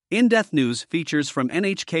In-depth news features from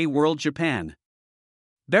NHK World Japan.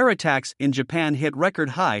 Bear attacks in Japan hit record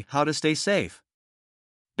high. How to stay safe.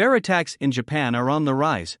 Bear attacks in Japan are on the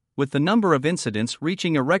rise, with the number of incidents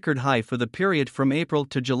reaching a record high for the period from April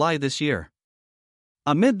to July this year.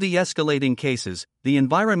 Amid the escalating cases, the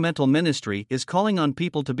Environmental Ministry is calling on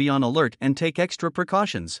people to be on alert and take extra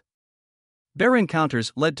precautions. Bear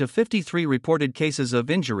encounters led to 53 reported cases of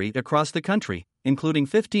injury across the country, including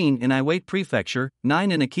 15 in Iwate Prefecture,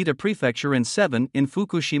 9 in Akita Prefecture, and 7 in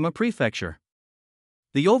Fukushima Prefecture.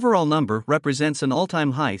 The overall number represents an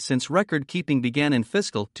all-time high since record-keeping began in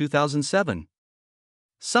fiscal 2007.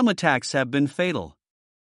 Some attacks have been fatal.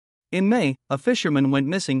 In May, a fisherman went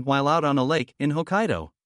missing while out on a lake in Hokkaido.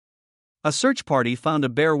 A search party found a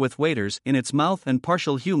bear with waders in its mouth and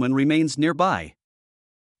partial human remains nearby.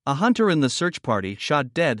 A hunter in the search party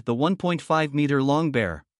shot dead the 1.5-meter-long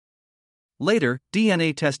bear. Later,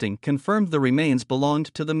 DNA testing confirmed the remains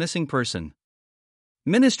belonged to the missing person.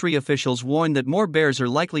 Ministry officials warn that more bears are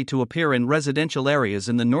likely to appear in residential areas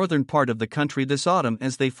in the northern part of the country this autumn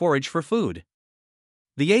as they forage for food.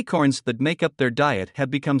 The acorns that make up their diet have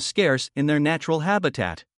become scarce in their natural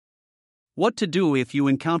habitat. What to do if you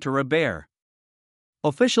encounter a bear?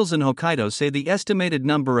 Officials in Hokkaido say the estimated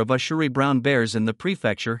number of Ushuri brown bears in the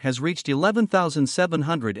prefecture has reached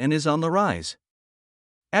 11,700 and is on the rise.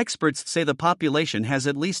 Experts say the population has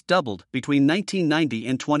at least doubled between 1990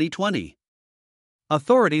 and 2020.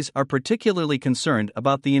 Authorities are particularly concerned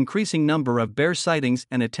about the increasing number of bear sightings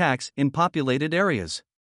and attacks in populated areas.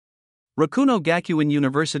 Rakuno Gakuin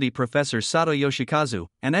University professor Sato Yoshikazu,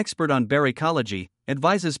 an expert on bear ecology,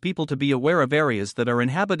 advises people to be aware of areas that are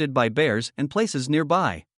inhabited by bears and places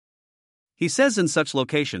nearby. He says in such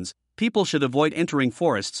locations, people should avoid entering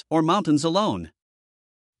forests or mountains alone.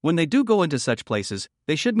 When they do go into such places,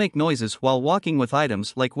 they should make noises while walking with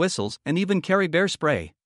items like whistles and even carry bear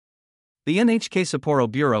spray. The NHK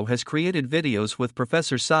Sapporo Bureau has created videos with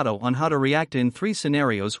Professor Sato on how to react in 3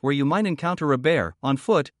 scenarios where you might encounter a bear: on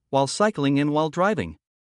foot, while cycling, and while driving.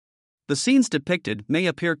 The scenes depicted may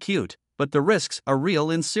appear cute, but the risks are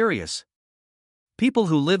real and serious. People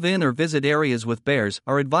who live in or visit areas with bears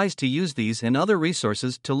are advised to use these and other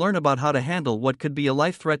resources to learn about how to handle what could be a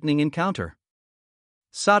life-threatening encounter.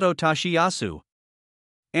 Sato Tashiyasu,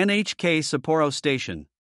 NHK Sapporo Station.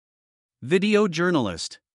 Video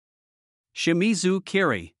journalist Shimizu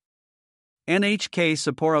Kiri, NHK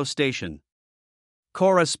Sapporo Station.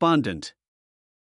 Correspondent